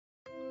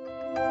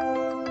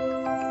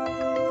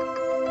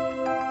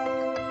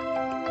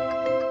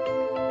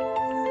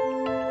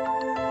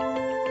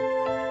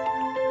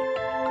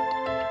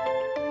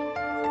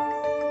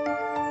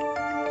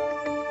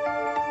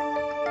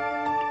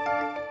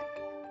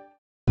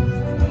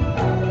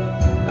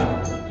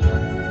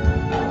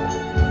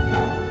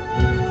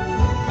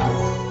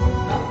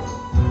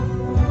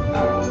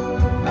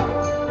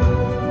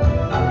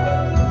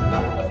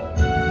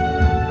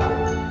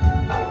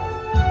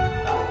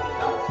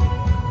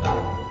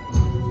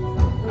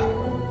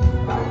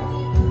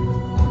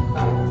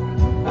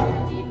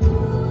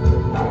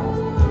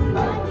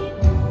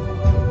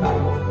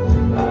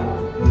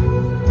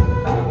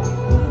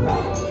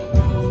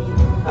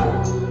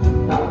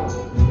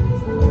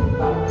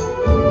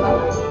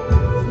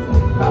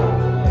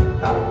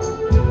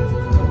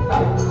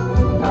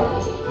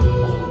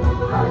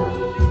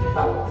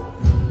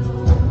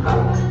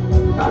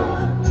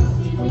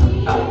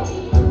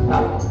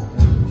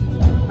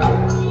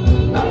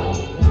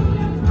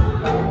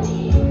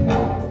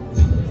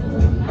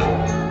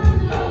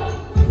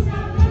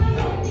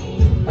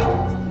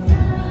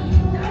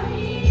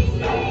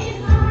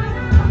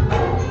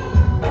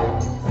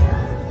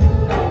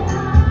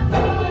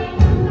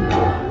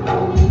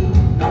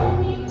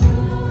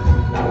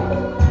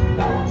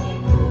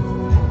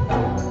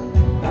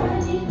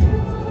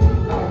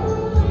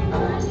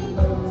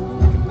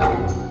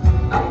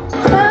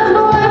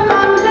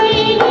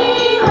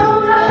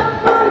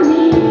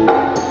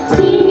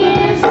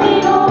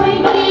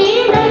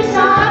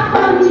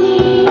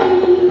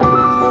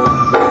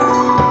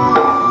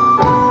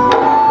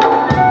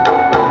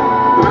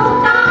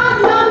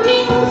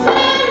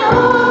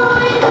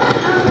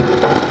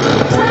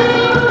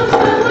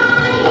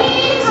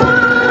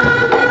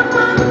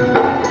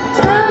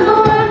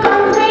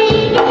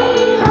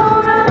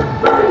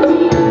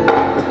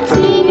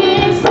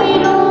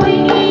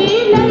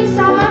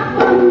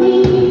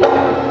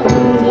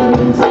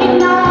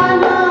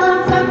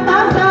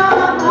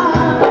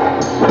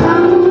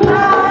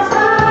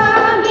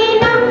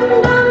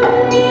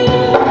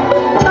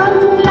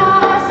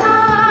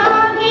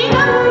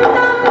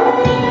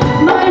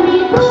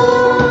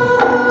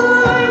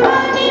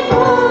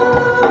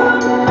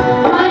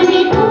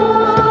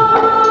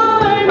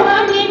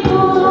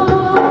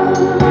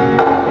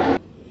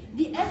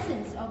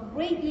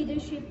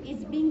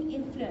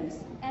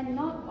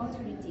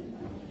authority.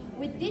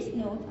 With this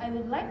note, I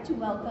would like to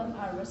welcome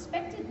our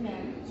respected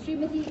ma'am,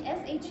 Srimati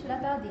S.H.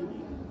 Lata Devi,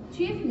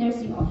 Chief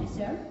Nursing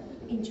Officer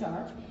in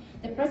charge,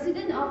 the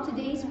president of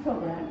today's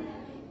program.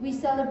 We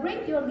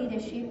celebrate your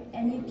leadership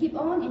and you keep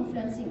on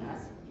influencing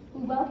us.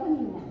 We welcome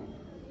you, ma'am.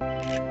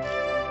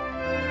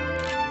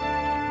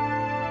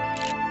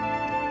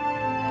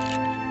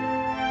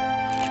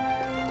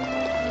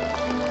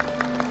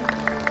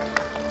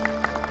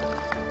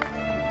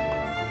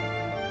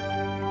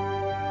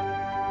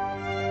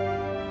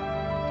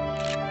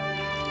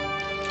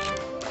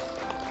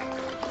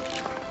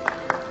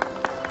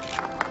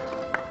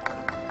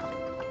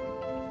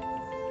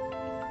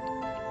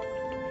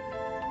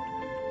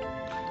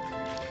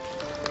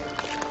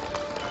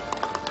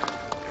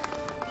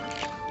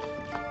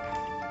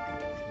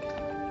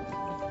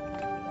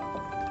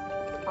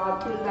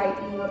 After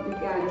lighting up the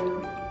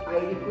candles, I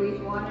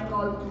request one and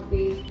all to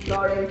pay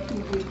Florence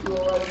tribute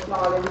to our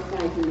Florence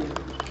Nightingale.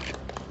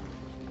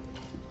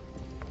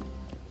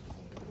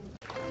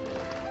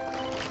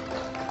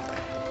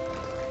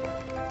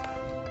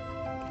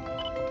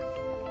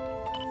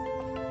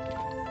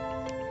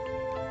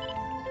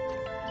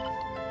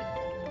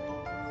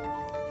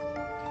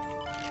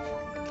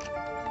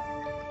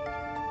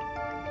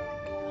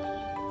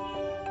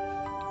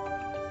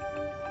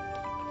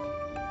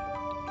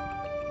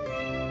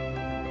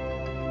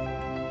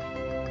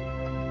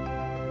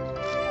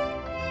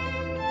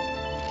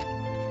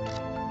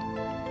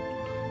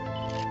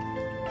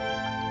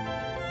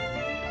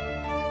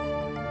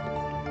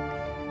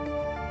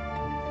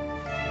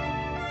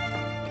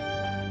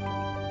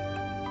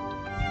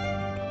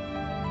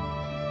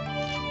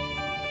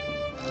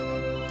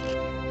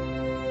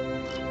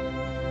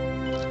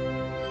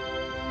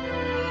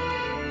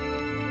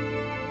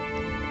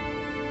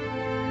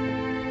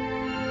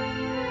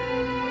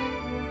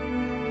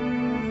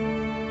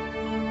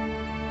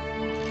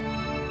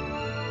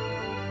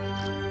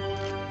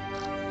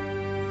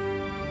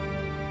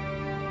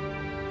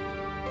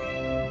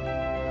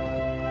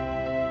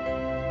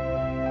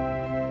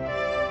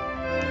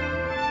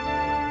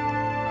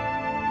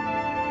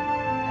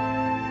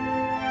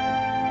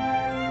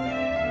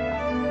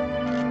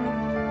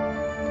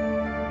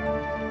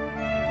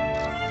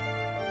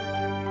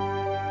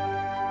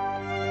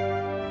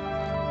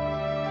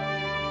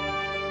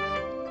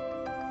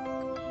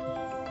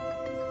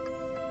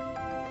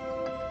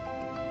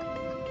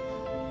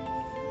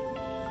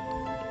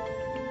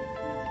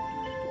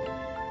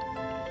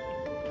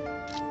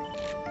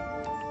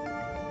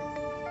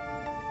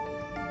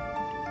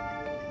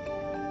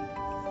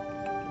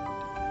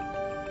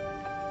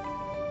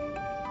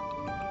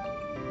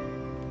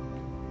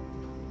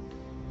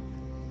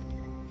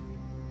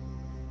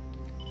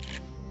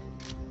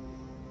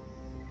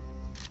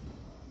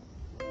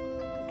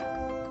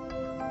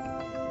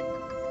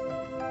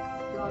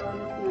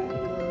 Florence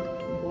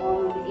Nightingale,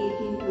 born in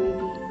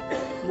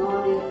 1820,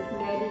 known as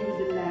Lady with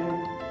the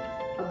Lamp,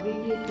 a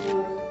British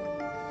nurse,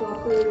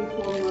 social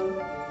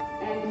reformer,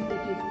 and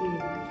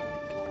statistician,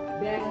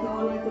 best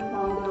known as the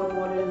founder of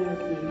modern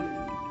nursing.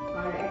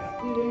 Her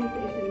experience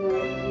as a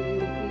nurse during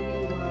the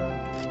Korean War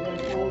were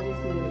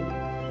foundational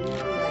in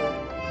her life.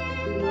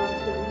 To nurse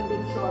the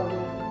wounded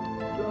soldiers,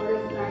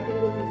 Florence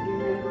Nightingale is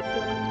remembered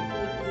so many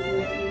people to the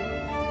nursing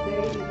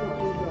very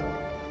important job.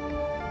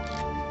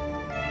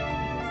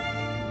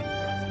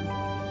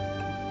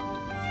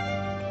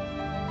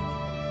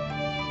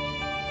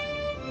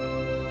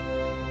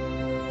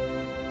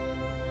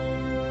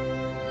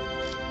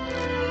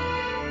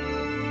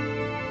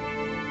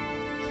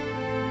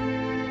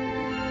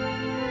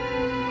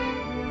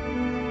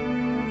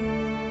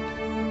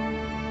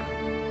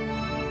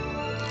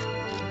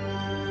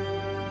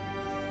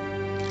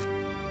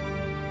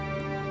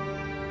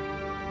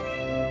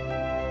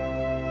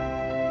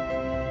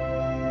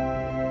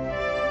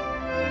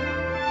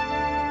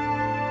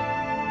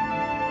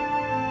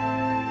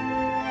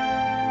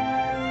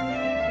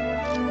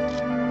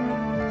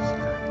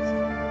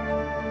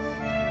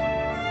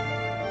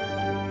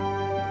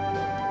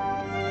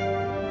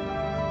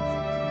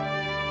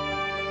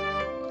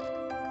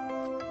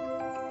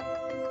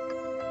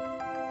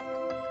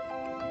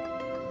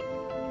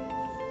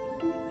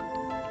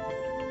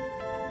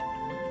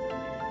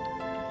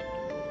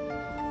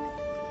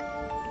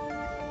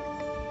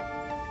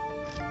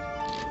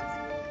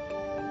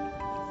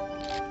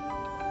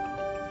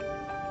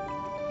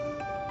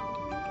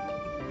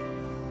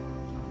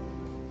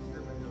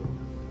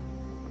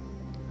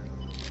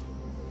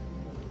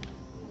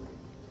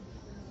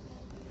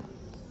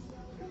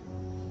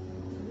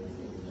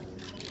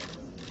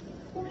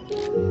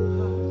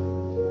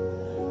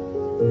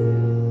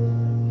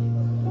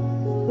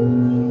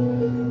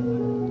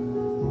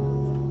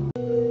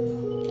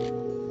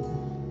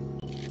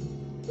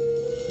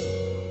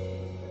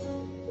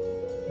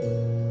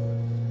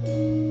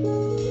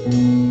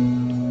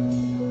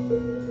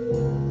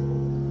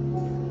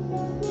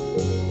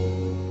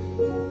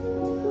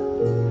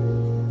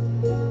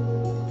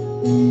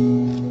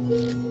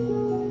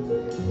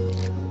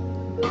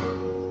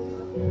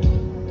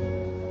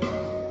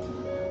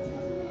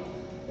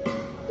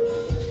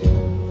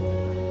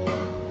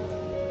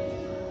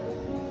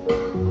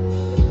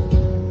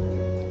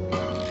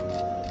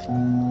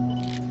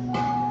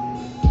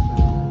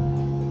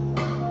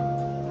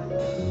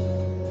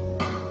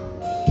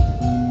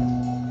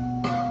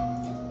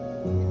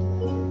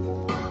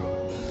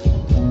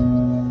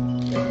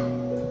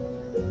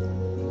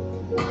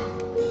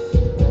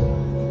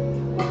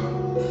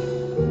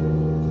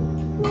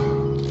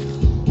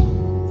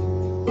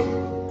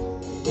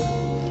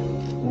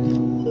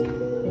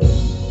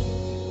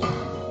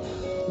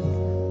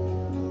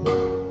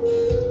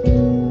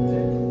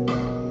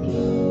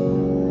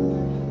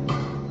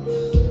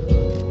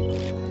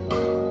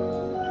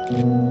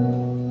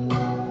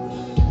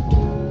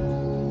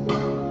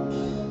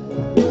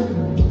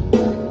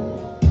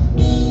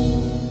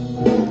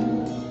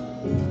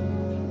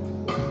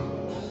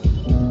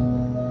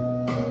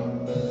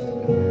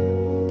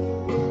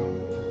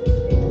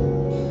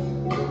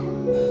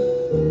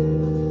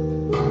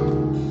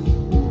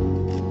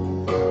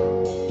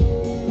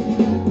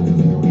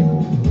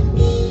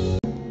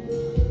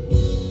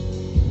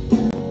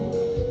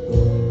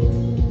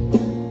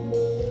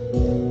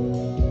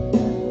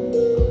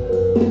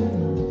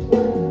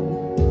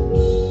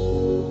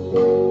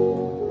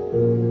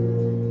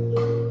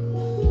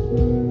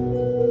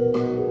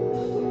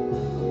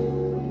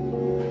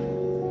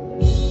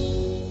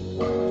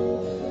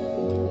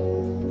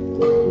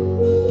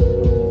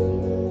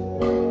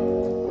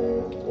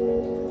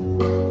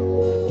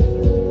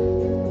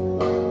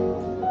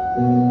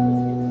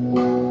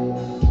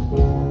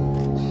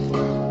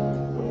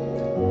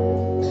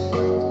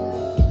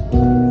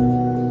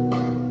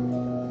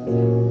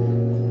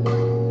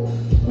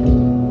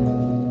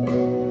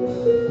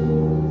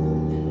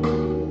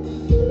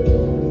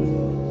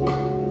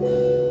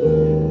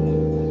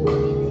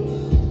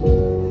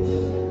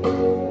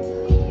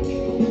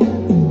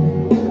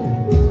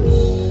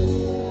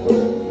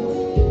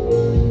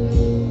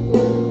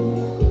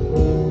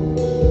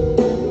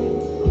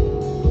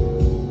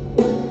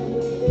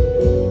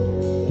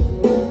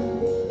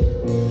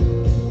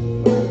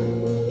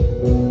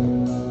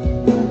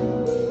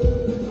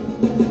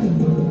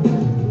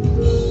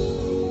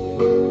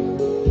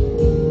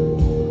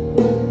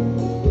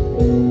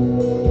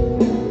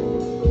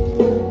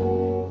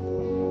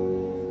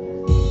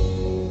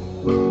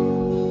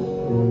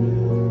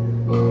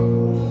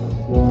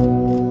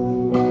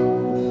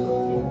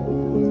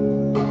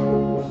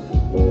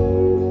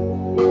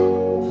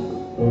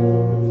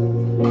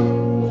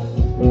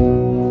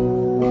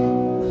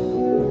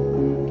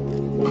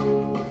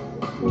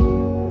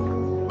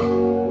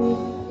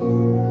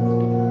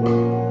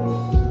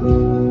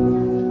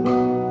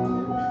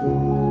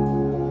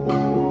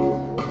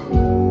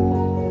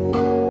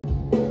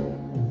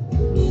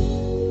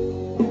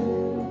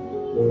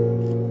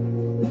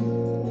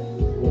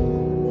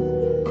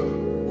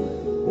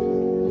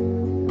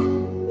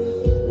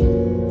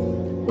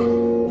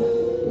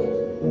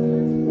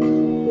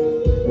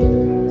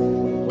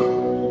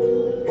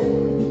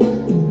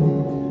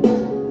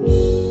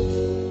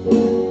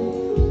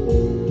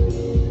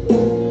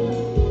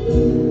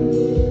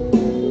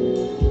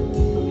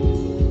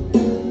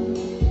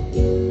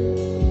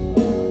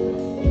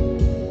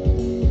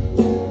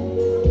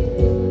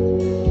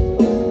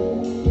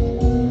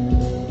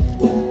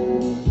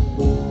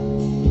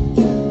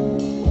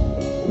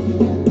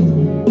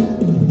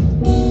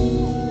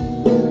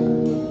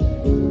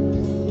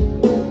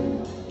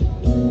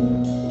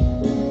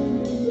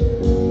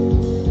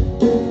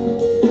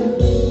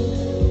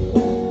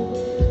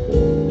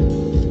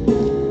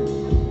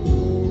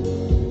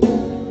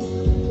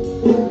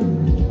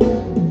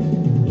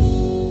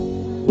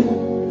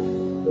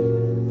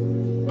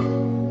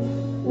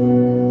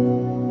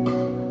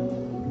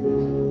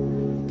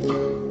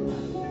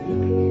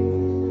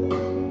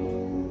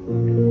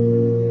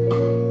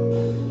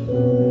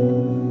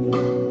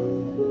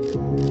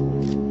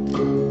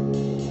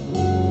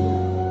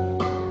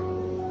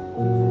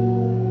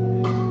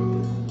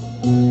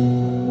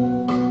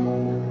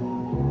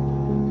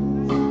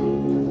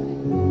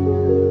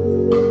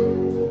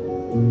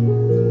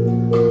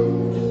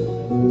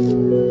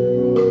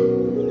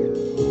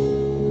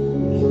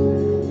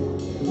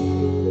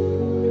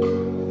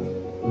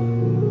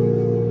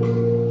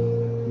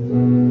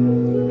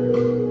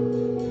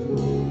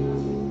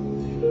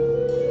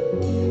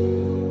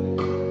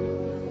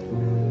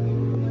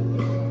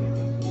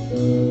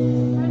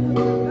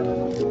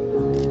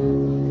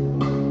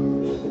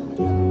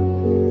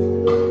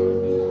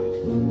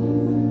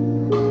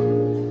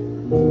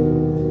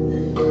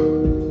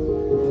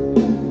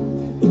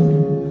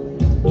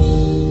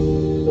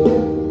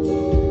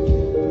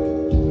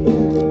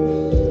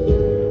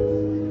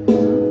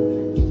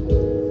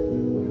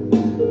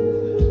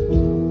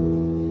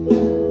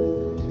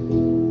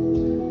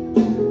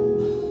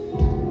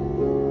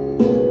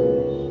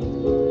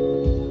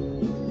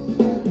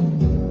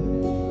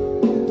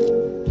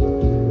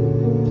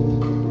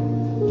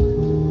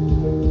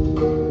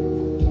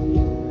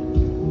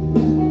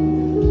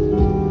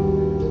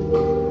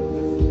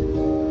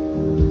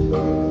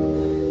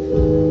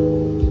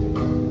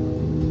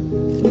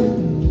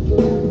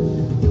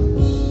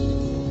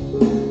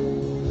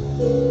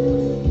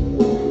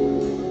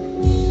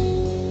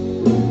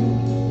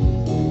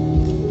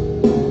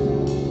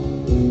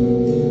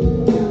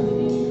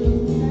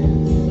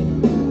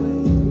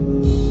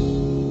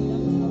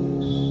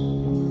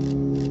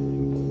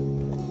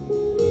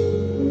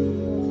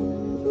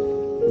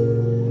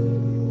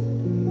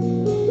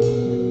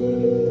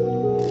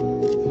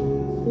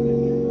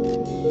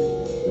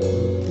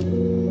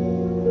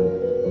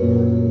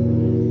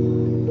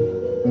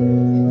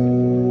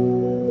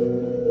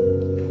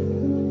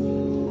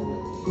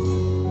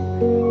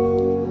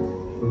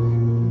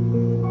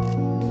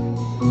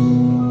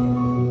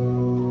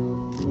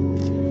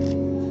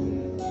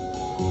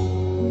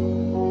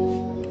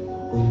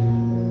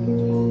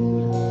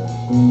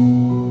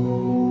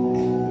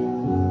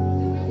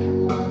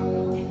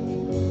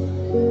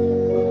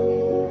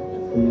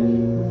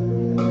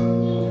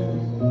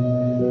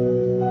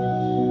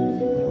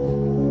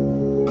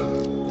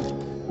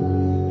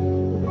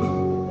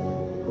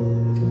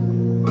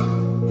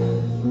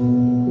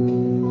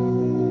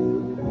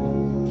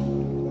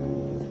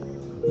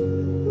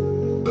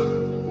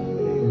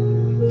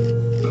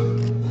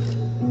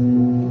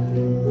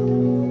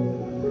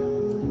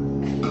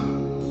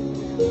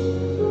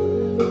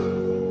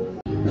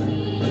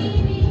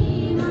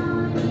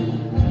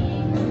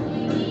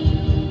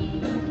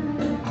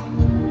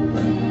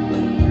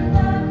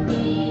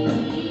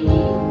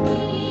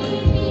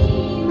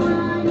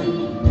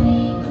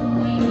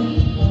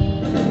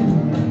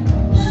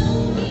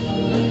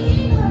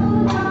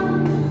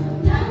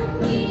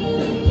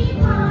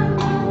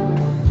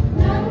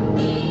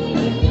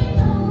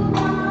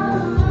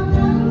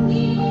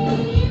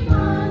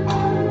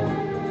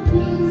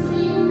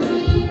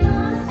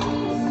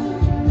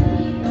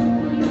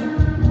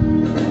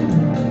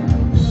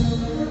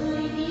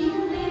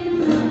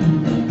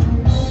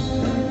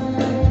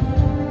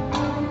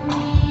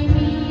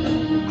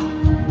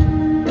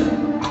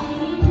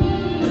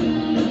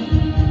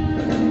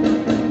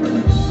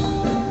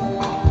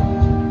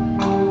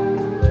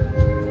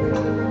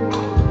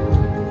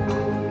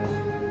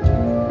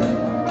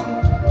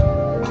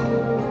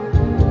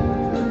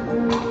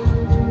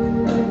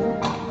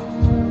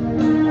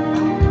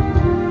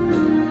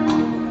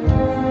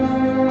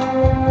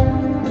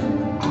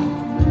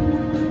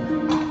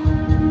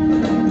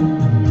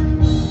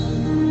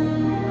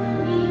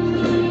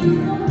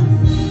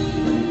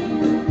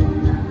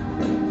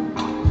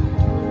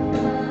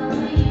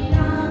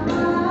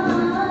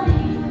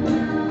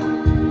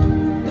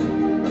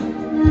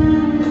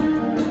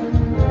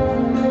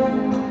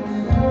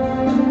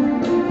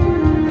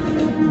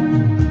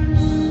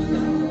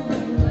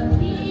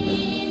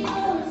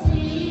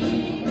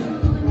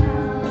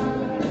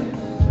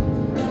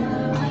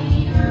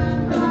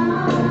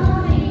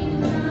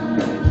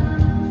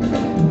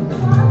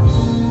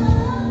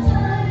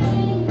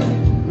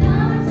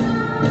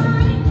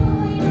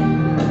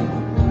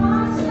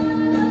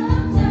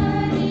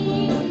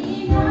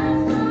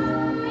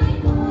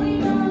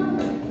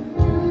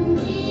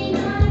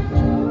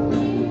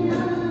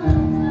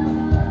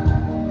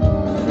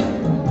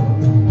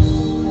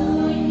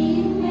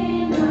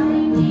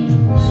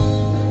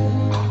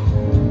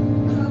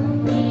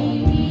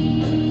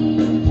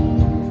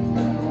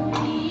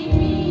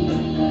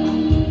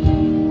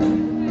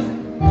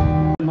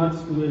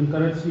 To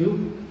encourage you,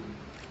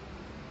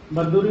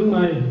 but during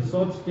my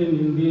short stint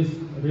in these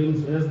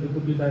rings as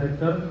Deputy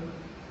Director,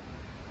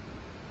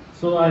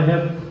 so I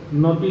have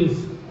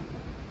noticed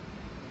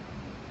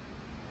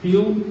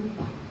few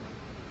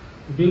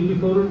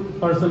beautiful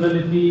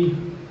personality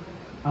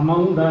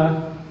among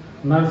the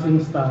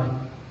nursing staff.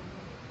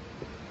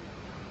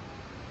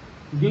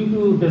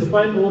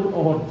 Despite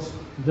all odds,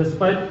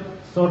 despite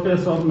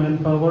shortage of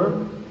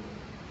manpower,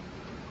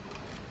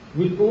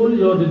 with all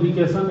your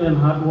dedication and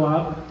hard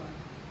work,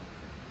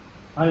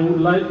 I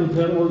would like to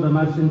thank all the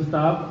nursing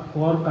staff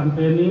for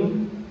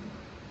containing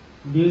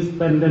this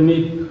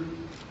pandemic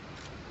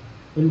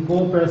in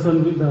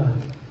cooperation with the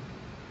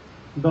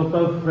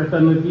doctor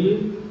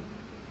fraternity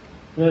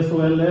as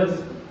well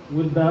as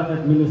with the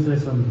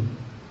administration.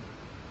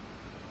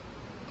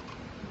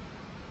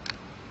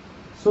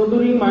 So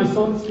during my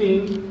short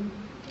stint,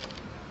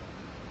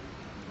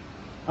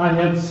 I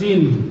have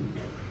seen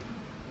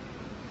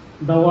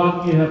the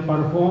work you have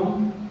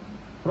performed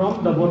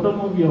from the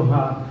bottom of your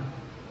heart.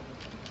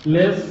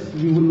 Lest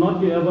you will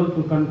not be able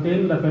to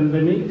contain the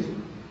pandemic,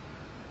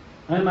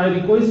 and I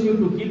request you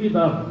to keep it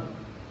up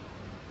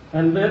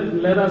and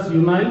let us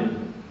unite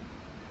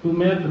to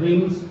make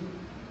dreams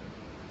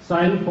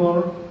shine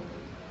for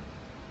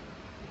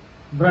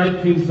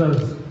bright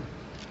futures.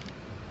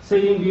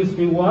 Saying these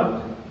few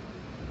words,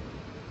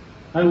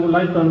 I would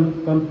like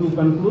to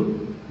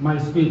conclude my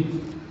speech.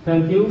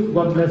 Thank you.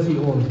 God bless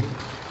you all.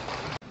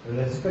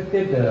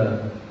 Respected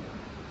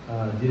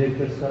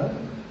Director Sir,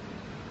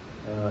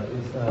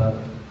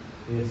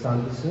 is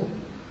Santosu,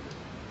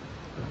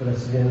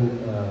 President,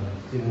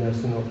 Chief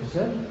Nursing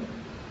Officer,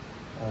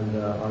 and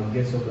our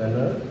guest of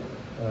honor,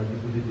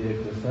 Deputy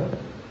Director Sir,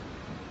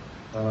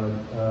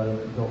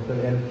 Dr.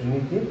 L.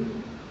 Trinity,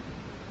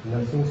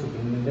 Nursing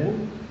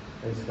Superintendent,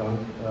 is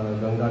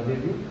Ganga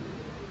Devi,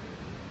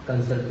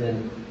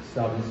 Consultant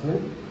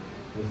Establishment,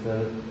 Mr.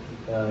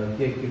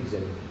 K.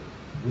 Kitchen.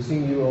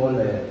 Wishing you all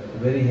a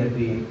very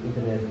happy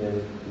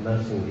International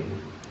Nursing Day.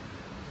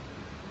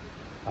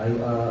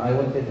 I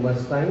won't take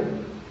much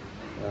time.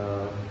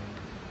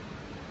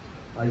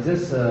 I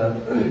just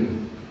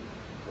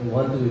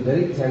want to be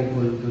very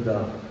thankful to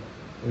the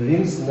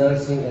RIMS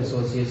Nursing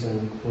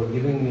Association for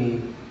giving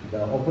me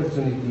the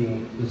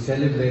opportunity to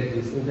celebrate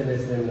this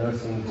International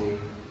Nursing Day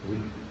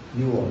with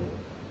you all.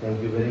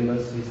 Thank you very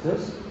much,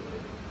 sisters.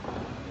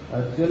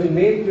 Actually,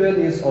 May 12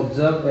 is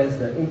observed as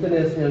the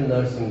International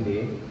Nursing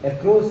Day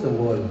across the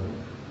world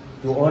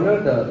to honor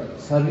the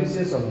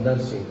services of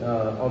nursing,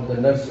 of the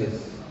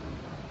nurses.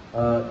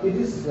 It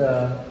is,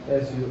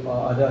 as you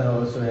Ada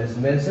also has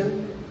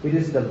mentioned, it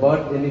is the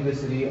birth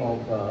anniversary of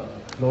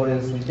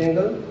Florence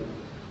Nightingale,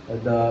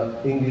 the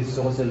English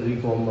social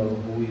reformer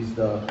who is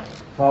the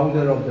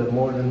founder of the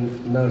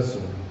modern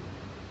nursing.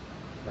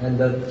 And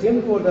the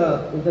theme for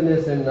the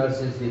International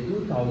Nurses Day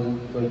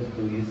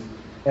 2022 is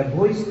a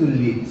voice to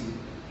lead,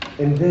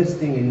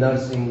 investing in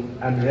nursing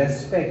and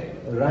respect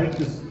right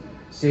to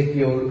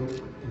secure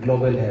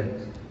global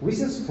health, which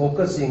is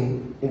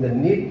focusing in the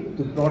need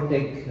to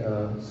protect,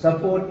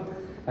 support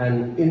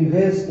and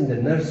invest in the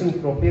nursing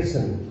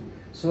profession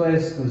so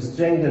as to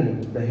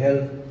strengthen the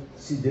health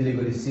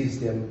delivery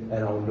system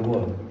around the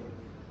world.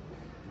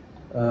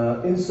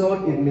 In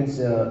short, it means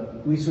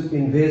we should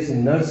invest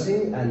in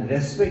nursing and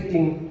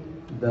respecting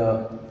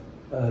the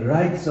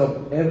rights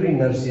of every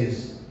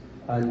nurses,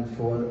 and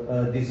for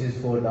this is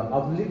for the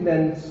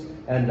upliftment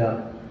and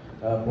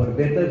for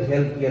better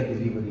healthcare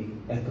delivery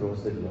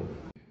across the globe.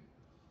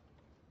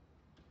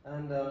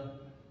 And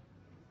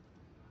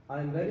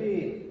I'm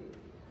very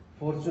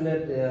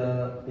fortunate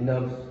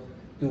enough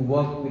to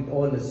work with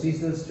all the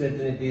sisters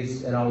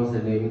fraternities around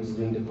the names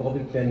during the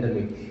COVID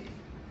pandemic,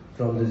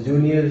 from the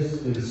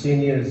juniors to the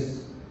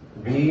seniors,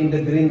 be in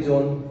the green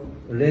zone,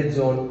 red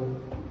zone,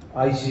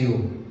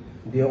 ICU.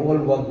 They all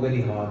work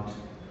very hard.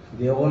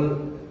 They all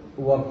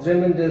work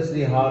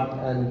tremendously hard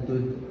and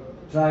to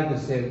try to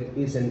save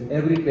each and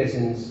every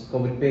patient's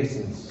COVID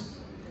patients.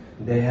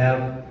 They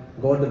have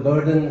got the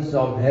burdens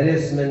of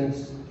harassment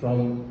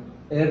from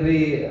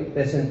every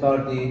patient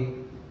party,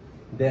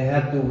 They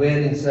have to wear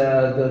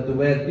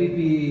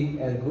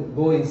PPE and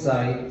go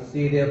inside,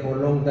 stay there for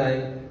a long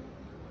time.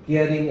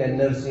 Caring and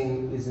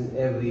nursing is in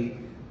every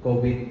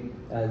COVID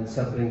and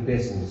suffering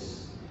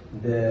patients.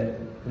 They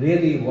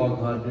really work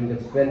hard during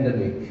the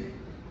pandemic.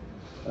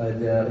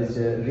 It's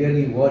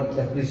really worth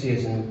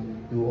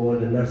appreciation to all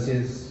the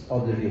nurses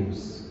of the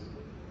RIMS.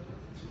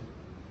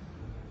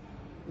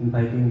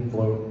 Inviting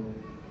for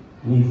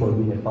me for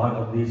being a part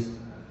of this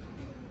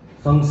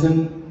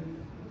function.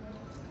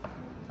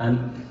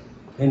 I'm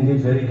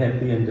indeed very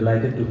happy and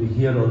delighted to be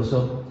here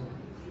also,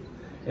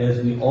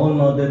 as we all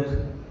know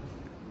that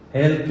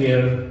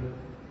healthcare,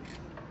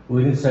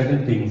 we need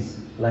certain things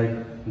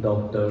like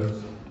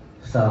doctors,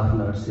 staff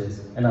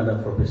nurses and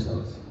other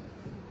professionals.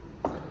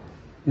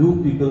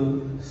 You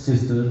people,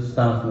 sisters,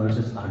 staff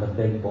nurses are the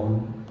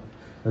backbone.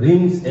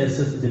 RIMS as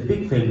such is a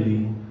big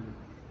family,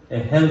 a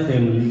health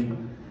family,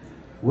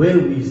 where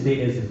we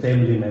stay as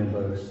family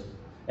members.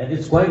 And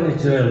it's quite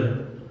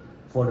natural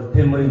for the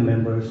family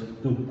members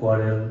to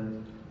quarrel,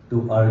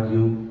 to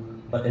argue,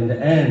 but in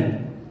the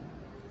end,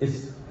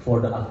 it's for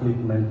the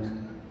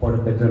upliftment, for the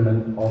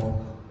betterment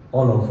of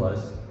all of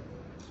us.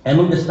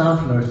 Among the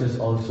staff nurses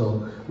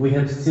also, we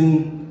have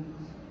seen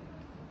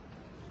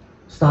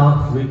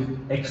staff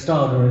with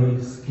extraordinary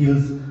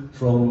skills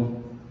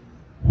from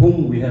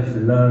whom we have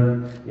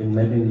learned in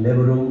maybe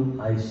labor room,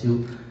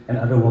 ICU, and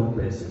other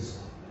workplaces.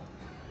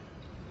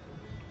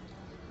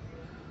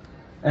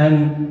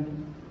 And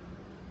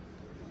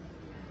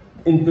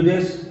in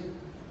today's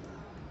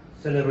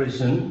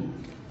celebration,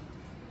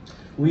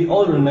 we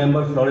all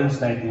remember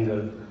Florence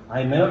Nightingale.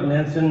 I may not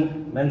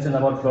mention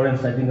about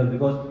Florence Nightingale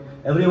because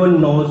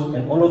everyone knows,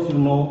 and all of you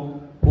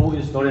know who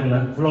is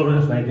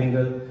Florence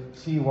Nightingale.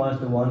 She was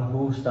the one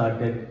who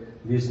started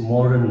this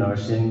modern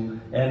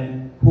nursing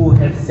and who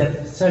has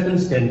set certain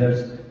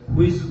standards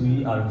which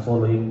we are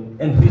following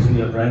and which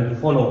we are trying to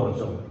follow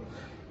also.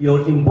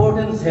 Your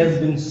importance has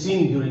been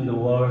seen during the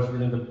wars,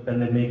 during the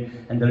pandemic,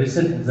 and the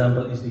recent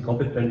example is the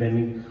COVID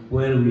pandemic,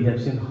 where we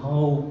have seen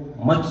how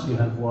much you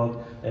have worked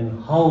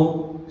and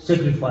how much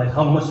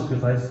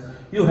sacrifice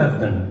you have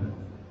done.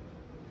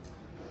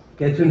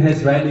 Catherine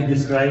has rightly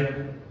described,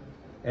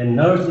 a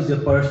nurse is a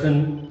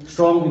person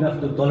strong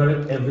enough to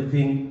tolerate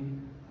everything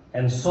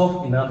and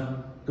soft enough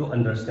to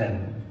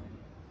understand.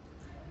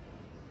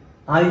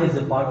 I, as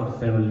a part of the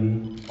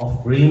family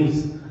of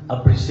RIMS,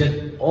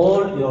 appreciate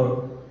all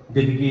your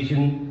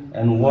dedication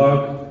and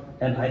work,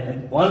 and I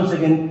once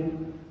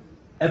again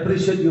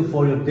appreciate you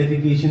for your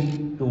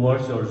dedication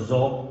towards your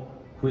job,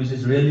 which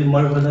is really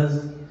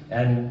marvelous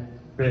and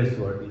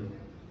praiseworthy.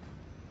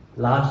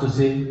 Last to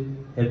say,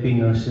 Happy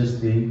Nurses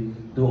Day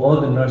to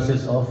all the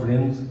nurses of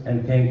RIMS,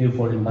 and thank you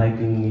for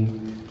inviting me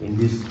in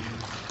this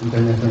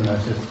International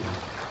Nurses Day.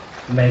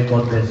 May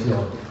God bless you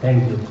all.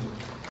 Thank you.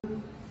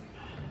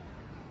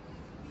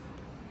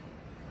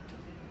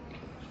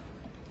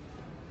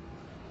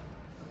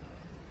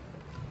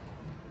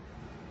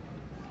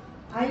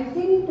 I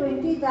think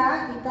 20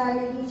 da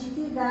Italy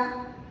city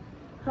da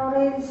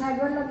Florence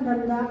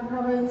Nightingale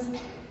Florence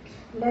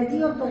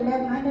Lady of the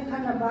Lamp haina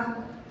khanaba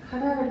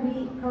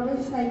khanarabi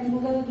Florence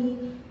Nightingale gi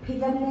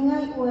phidam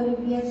ningai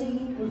oirabi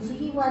asigi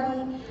punsigi wari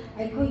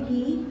aikoi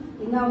gi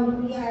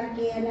inaunubi RK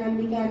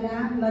Anambika na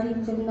mari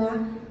chumna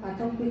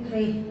athok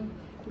pikre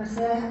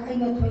masa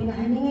aina thoina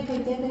haningai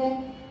kaitedre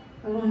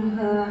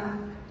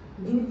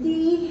duty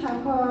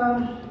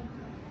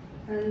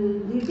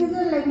duty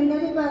the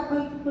luminary ba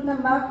koi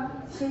punambak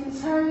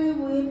sincerely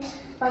with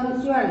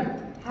punctual,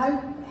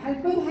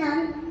 helping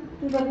hand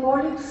to the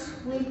colleagues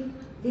with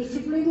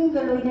disciplining the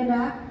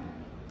loinana,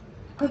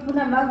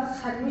 Kupunamag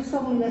service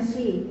of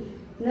Minasi.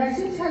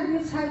 Nursing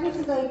service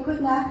the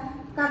Equina,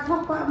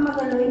 Katopa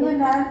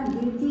Magaloina,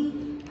 duty,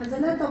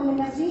 Hazana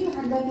Tominasi,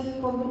 and the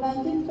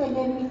COVID-19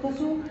 pandemic,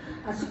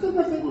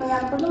 Asukupatik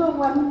Mayapono,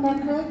 one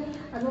necre,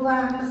 Adua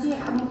Masi,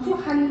 Amutu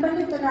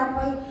Hanbali, the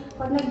Rapai,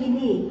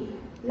 Panagini.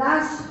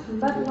 Last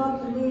but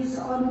not least,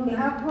 on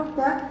behalf of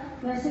the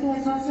Nursing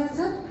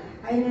Association,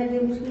 I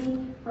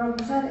am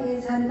Professor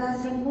A. Santa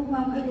Singhu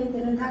Mamkali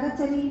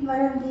Tanakachari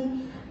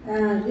Marandi,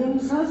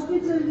 RIMS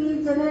Hospital,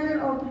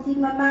 General OPT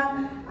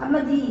Mama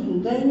Amadi,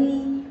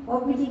 Gaini,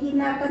 OPT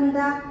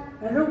Nakanda,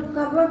 Ruk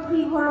Cover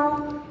Free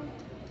Horo,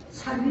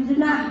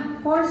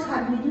 Sabiduna, Force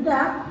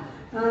Habiduda,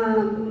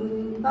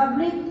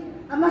 Public,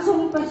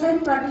 Amasung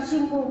Patient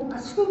Partition, a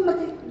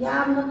schematic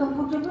yam not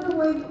comfortable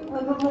way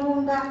over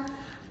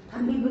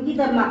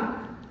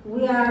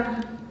we are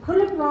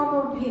fully proud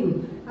of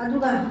him.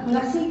 Aduga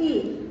ngasigi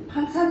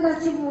function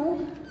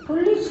nasibu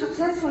fully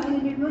successful in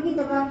bibagi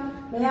daba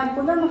mayam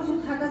pula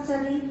maksud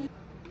thakachari.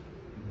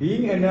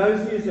 Being a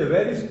nurse is a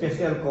very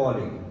special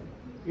calling.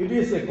 It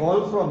is a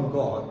call from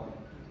God.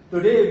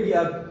 Today we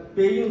are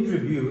paying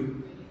tribute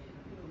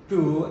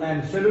to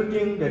and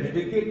saluting the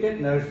dedicated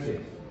nurses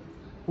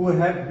who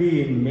have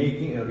been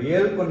making a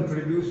real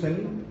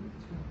contribution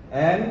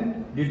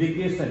and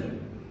dedication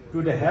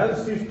to the health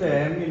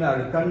system in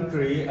our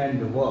country and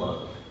the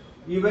world,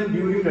 even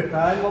during the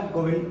time of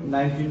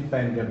COVID-19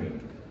 pandemic.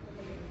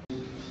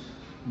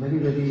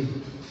 very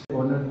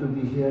honored to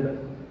be here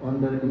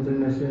on the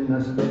International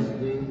Nurses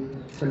Day,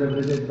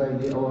 celebrated by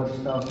our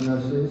staff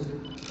nurses.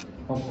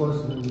 Of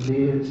course,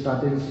 they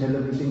started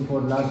celebrating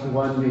for last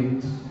 1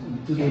 week.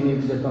 Today may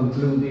be the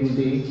concluding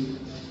day,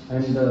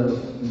 and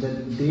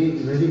that day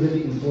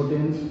very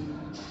important.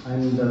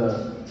 And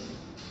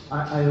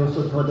I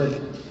also thought that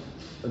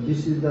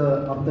this is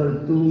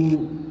after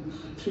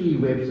 2-3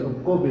 waves of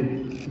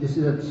COVID. This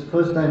is the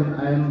first time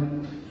I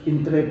am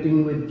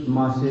interacting with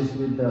masses,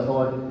 with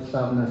our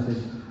staff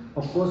nurses.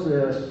 Of course,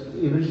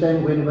 every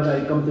time whenever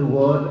I come to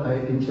work, I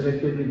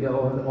interacted with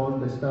all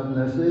the staff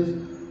nurses,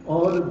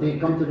 or they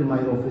come to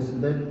my office.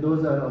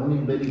 Those are only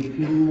very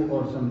few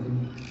or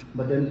something.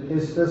 But then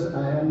it's just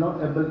I am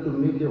not able to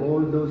meet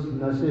all those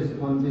nurses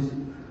on this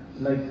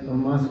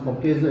mass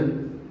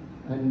occasion,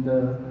 and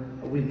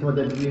we thought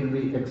that we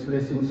will be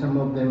expressing some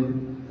of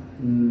them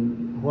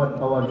what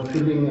our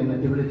feeling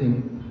and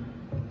everything.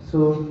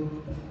 So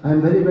I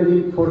am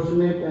very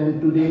fortunate,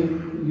 and today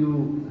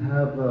you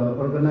have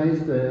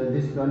organized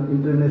this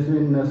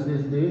International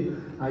Nurses Day.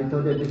 I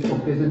thought that this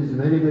occasion is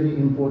very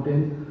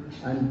important,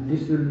 and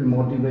this will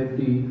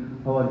motivate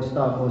our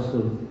staff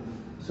also.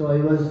 So I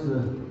was,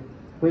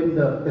 when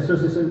the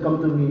association come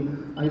to me,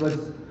 I was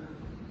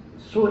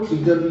so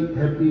eagerly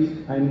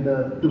happy, and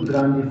to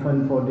grant the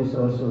fund for this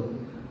also,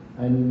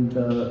 and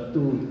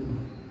to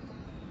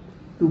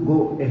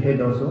go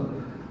ahead also.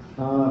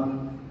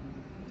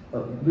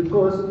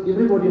 Because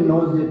everybody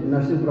knows that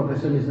nursing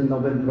profession is a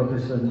noble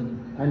profession,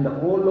 and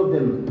all of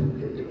them,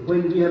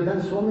 when we have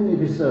done so many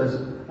research,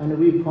 and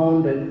we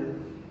found that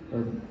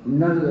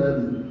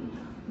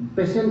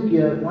patient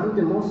care, one of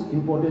the most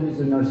important is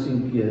the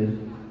nursing care.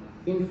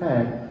 In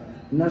fact,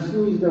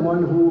 nursing is the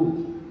one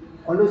who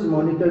always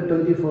monitor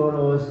 24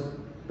 hours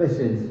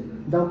patients.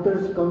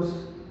 Doctors comes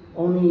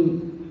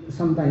only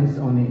sometimes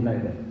only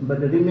like that,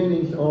 but the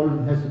remaining all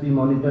has to be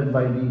monitored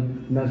by the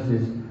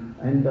nurses.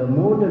 And the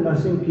more the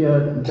nursing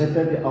care,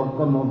 better the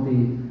outcome of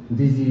the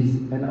disease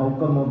and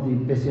outcome of the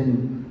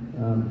patient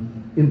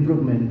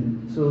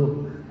improvement.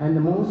 So,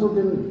 and most of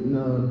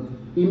the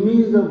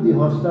image of the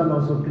hospital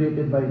also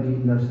created by the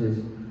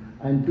nurses.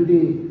 And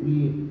today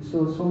we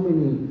saw so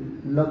many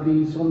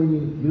lovely, so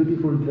many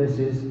beautiful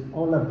dresses,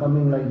 all are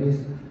coming like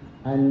this,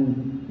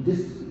 and this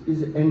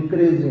is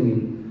encouraging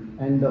it.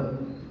 And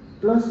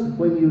plus,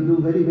 when you do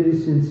very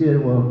sincere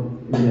work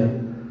here,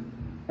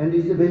 and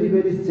it's very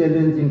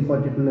challenging,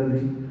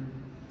 particularly,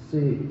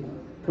 say,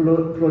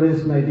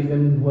 Florence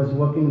Nightingale was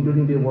working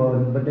during the war,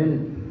 but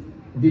then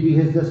Didi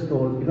has just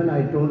told, even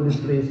I told this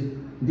place,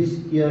 this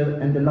year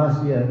and the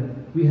last year,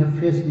 we have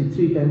faced the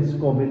 3 times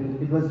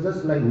COVID. It was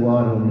just like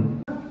war only.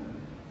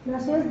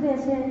 Nurses Day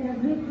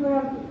every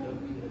 12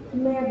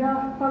 May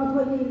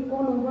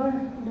all over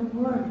the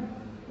world.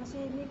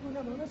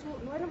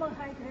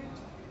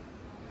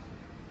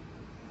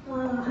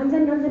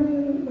 Hanjan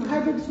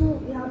haidsu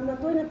yamna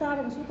toina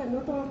taragsu kano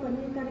to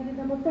pani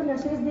karigidamukta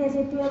Nurses Day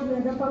 12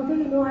 May da pangthi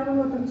no haiba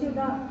matamchi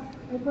da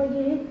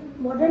aikogi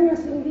modern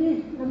nursing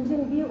bi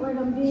namjing bi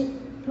oirambi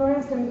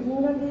Florence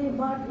Nightingale gi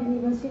birth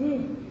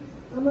anniversary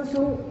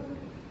amasu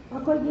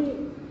akogi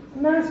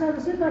nurse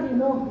service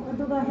karino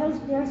aduga health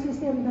care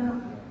system da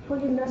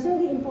akogi nursing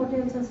gi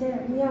importance ase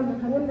miyam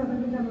khanam da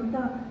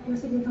bagidamukta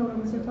ngasidi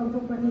thoram se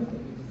pangthokpani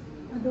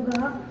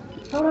aduga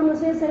thoram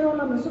se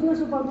sayola masumna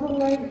su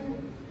pangthongai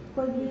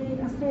kogi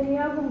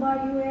Australia gumba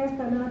US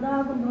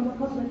Canada gumba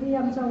makhosadi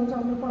yam chaw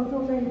na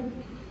pangthongai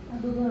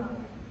aduga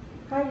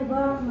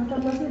kaiba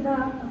matam masida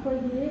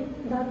akogi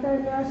doctor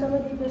nurse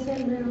amadi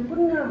patient me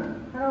punna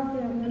harau ke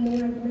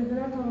ngai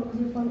na thoram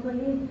se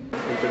pangthoi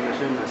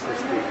International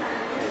Nurses Day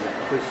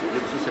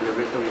akogi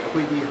celebrate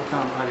akogi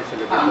hakam hali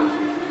celebrate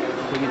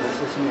akogi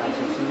nurses ni am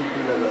sini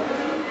pula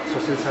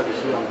social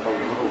service am taw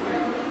ho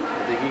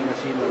adagi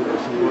ngasi na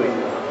singoi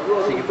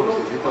sigi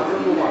function se to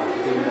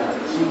dina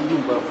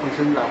singumba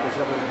function la ko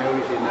sa ha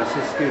wi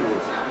nurses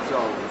skills so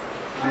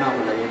ana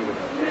wala yen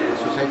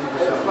society ko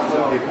sa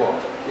report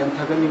yang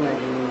thagani ngai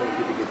ni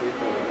gidi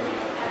to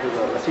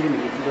aduga asigi ni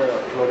gidi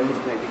Florence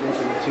Nightingale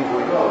se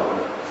singoi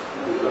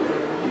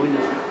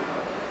moina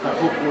ka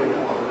ko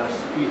na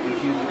speed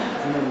issue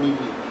na ni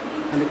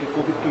hane ke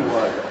COVID ki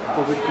war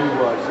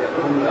se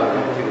hona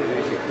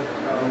generation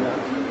na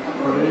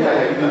Florence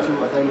Nightingale su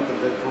adai ni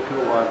tanda Tokyo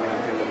war na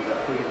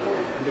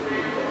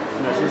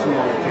nurses ni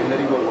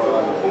generally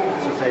war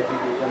society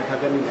yang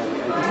thagani ngai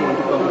I just want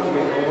to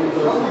congratulate all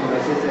those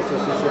nurses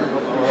association